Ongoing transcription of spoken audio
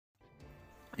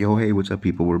Yo, hey, what's up,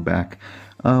 people? We're back.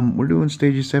 We're doing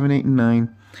stages 7, 8, and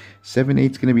 9. 7,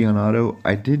 8's gonna be on auto.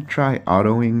 I did try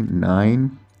autoing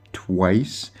 9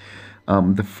 twice.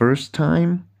 The first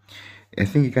time, I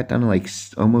think it got down to like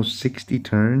almost 60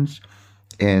 turns,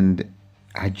 and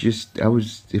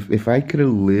if I could have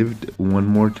lived one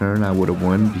more turn, I would have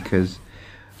won because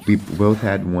we both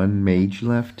had one mage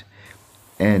left,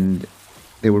 and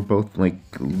they were both like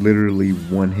literally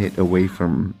one hit away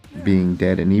from being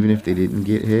dead. And even if they didn't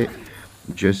get hit,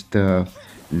 just the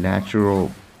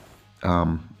natural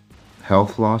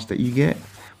health loss that you get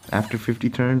after 50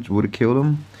 turns would have killed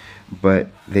them. But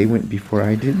they went before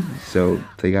I did, so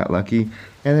they got lucky.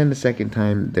 And then the second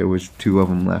time, there was 2 of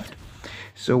them left.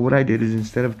 So what I did is,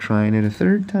 instead of trying it a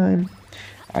third time,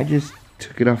 I just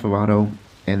took it off of auto,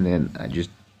 and then I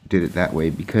just did it that way.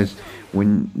 Because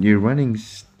when you're running,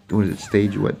 what is it,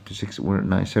 stage, what, 6,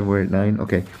 9, 7, 8, 9,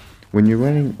 okay. When you're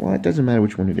running, well, it doesn't matter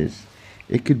which one it is.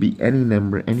 It could be any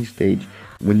number, any stage.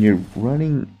 When you're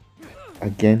running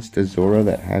against a Zora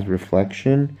that has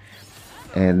reflection,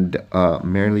 and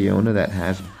Merleona that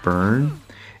has burn,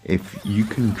 if you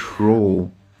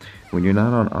control, when you're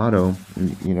not on auto,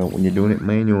 you know, when you're doing it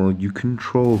manual, you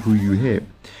control who you hit.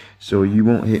 So you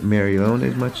won't hit Merleona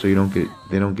as much, so they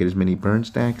don't get as many burn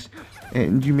stacks,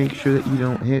 and you make sure that you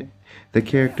don't hit the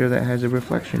character that has a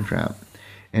reflection trap.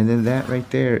 And then that right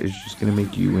there is just gonna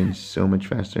make you win so much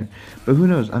faster. But who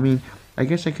knows? I mean, I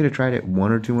guess I could have tried it 1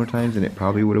 or 2 more times, and it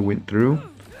probably would have went through,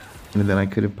 and then I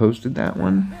could have posted that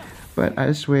one. But I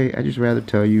just rather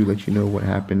tell you, let you know what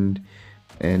happened,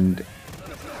 and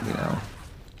you know,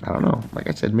 I don't know. Like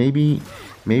I said, maybe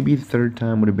the third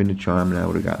time would have been a charm, and I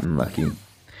would have gotten lucky.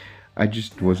 I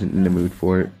just wasn't in the mood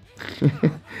for it.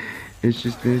 It's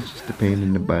just a pain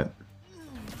in the butt.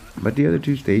 But the other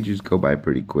 2 stages go by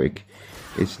pretty quick.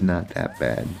 It's not that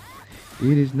bad.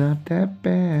 It is not that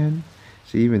bad.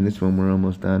 See, even this one, we're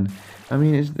almost done. I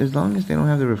mean, as long as they don't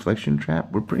have the reflection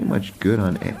trap, we're pretty much good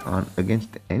on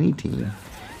against any team.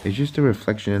 It's just the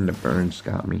reflection and the burns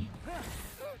got me.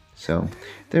 So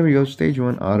there we go, stage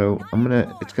 1 auto.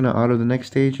 It's gonna auto the next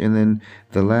stage, and then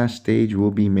the last stage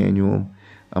will be manual.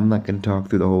 I'm not gonna talk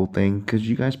through the whole thing because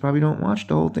you guys probably don't watch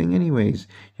the whole thing anyways.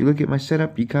 You look at my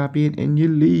setup, you copy it, and you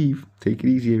leave. Take it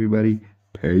easy, everybody.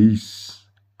 Peace.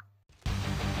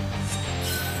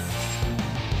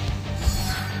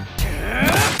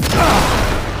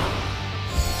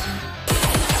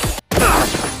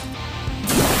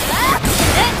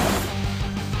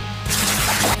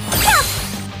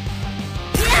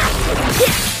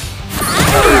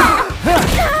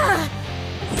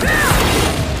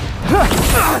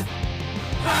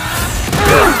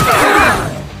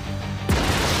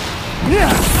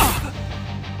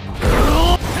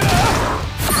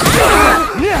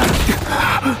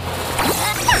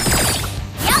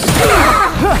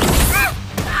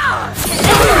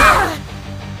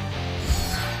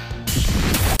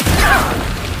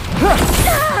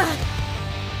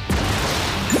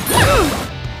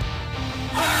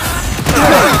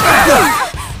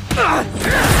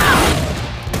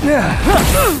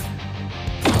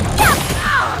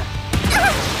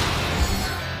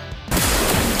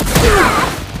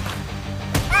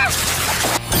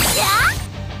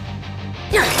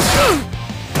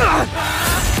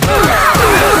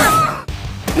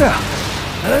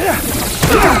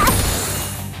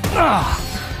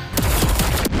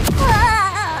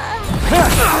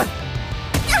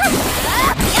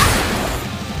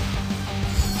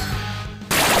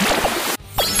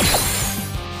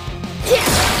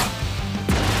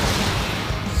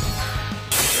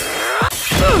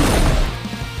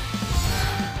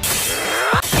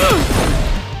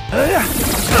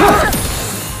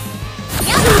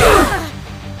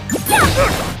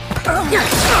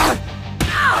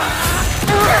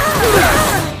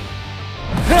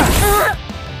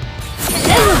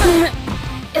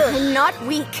 I'm not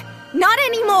weak. Not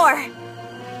anymore!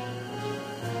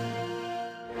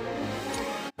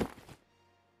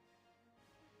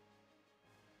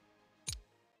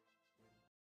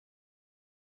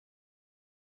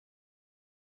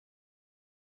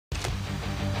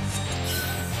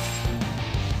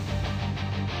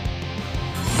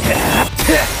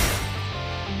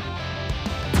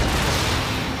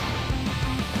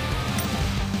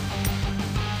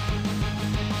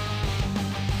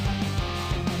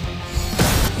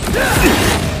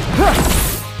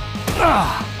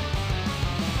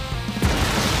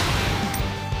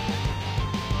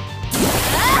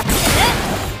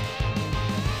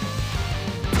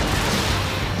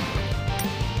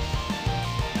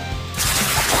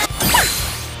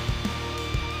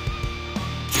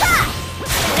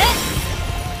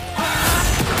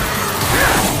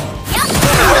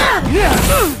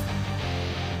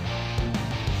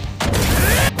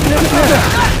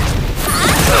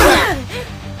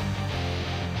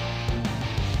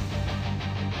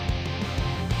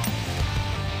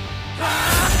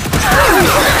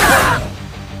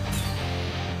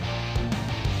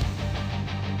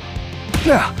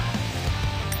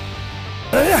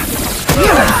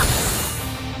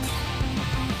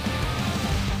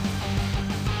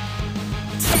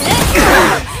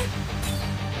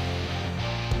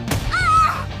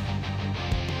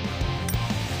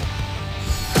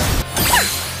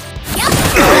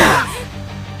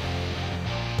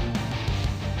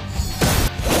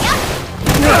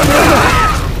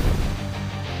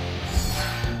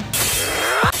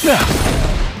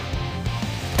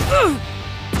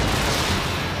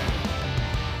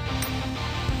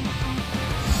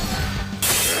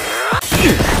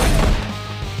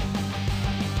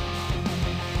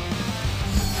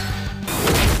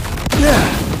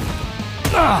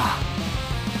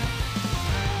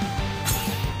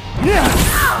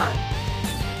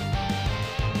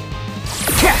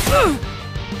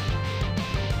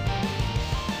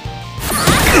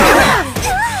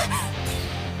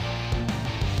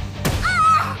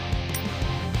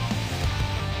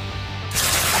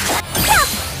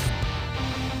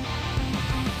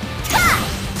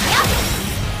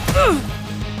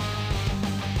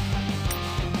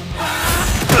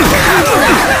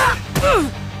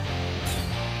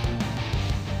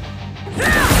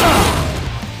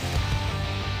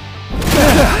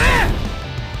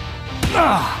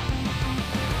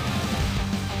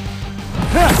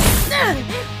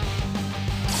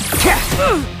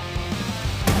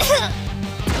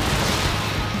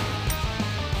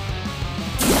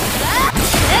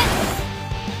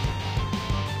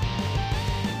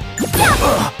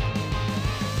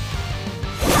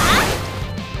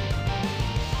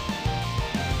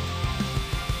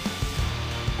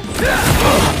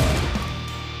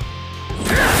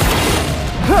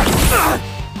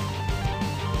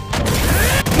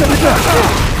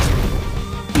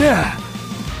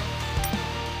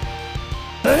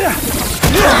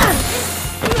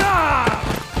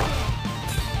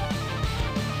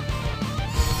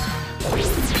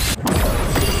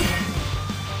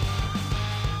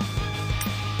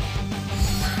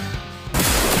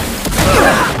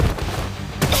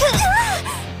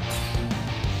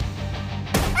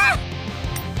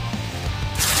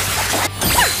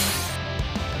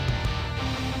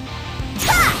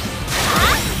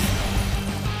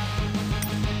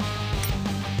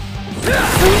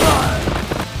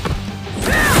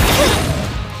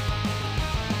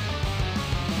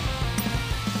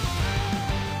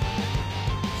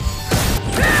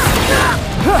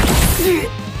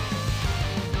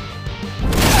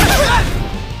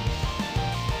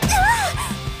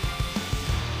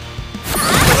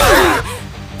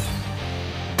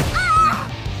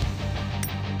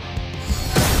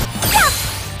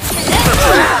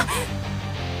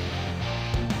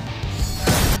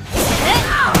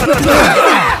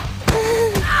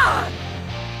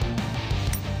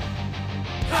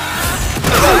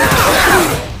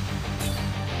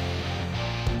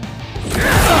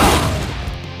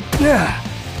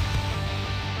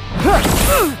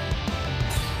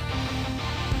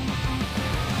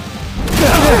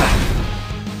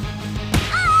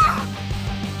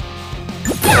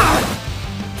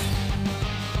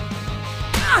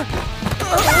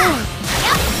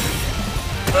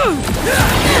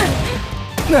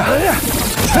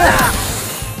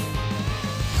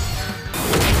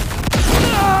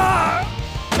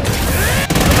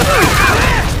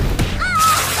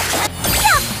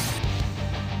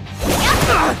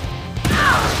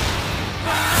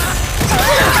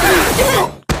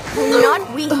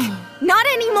 Not weak. Not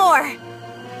anymore.